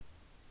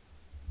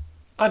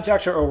I'm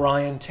Dr.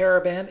 Orion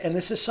Taraban, and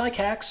this is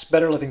PsycHacks,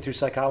 Better Living Through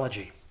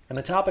Psychology. And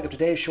the topic of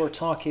today's short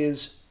talk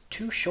is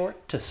too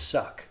short to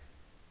suck.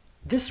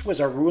 This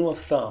was our rule of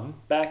thumb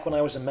back when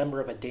I was a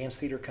member of a dance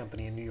theater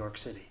company in New York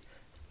City.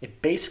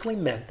 It basically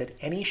meant that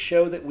any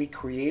show that we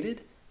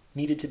created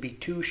needed to be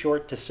too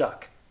short to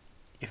suck.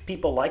 If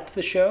people liked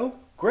the show,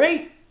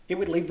 great! It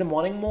would leave them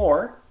wanting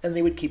more, and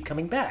they would keep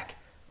coming back.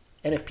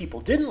 And if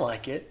people didn't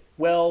like it,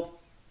 well,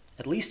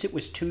 at least it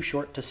was too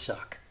short to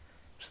suck,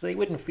 so they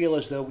wouldn't feel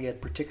as though we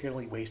had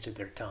particularly wasted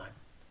their time.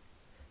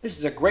 This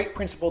is a great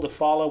principle to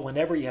follow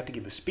whenever you have to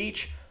give a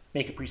speech,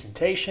 make a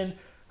presentation,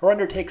 or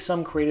undertake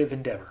some creative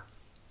endeavor.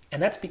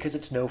 And that's because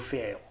it's no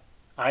fail.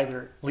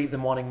 Either leave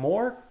them wanting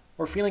more,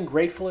 or feeling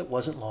grateful it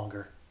wasn't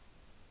longer.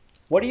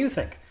 What do you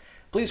think?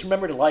 Please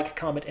remember to like,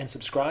 comment, and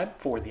subscribe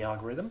for the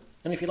algorithm.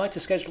 And if you'd like to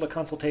schedule a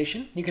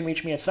consultation, you can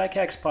reach me at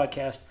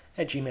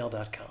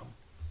psychhackspodcast@gmail.com.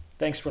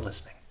 Thanks for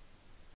listening.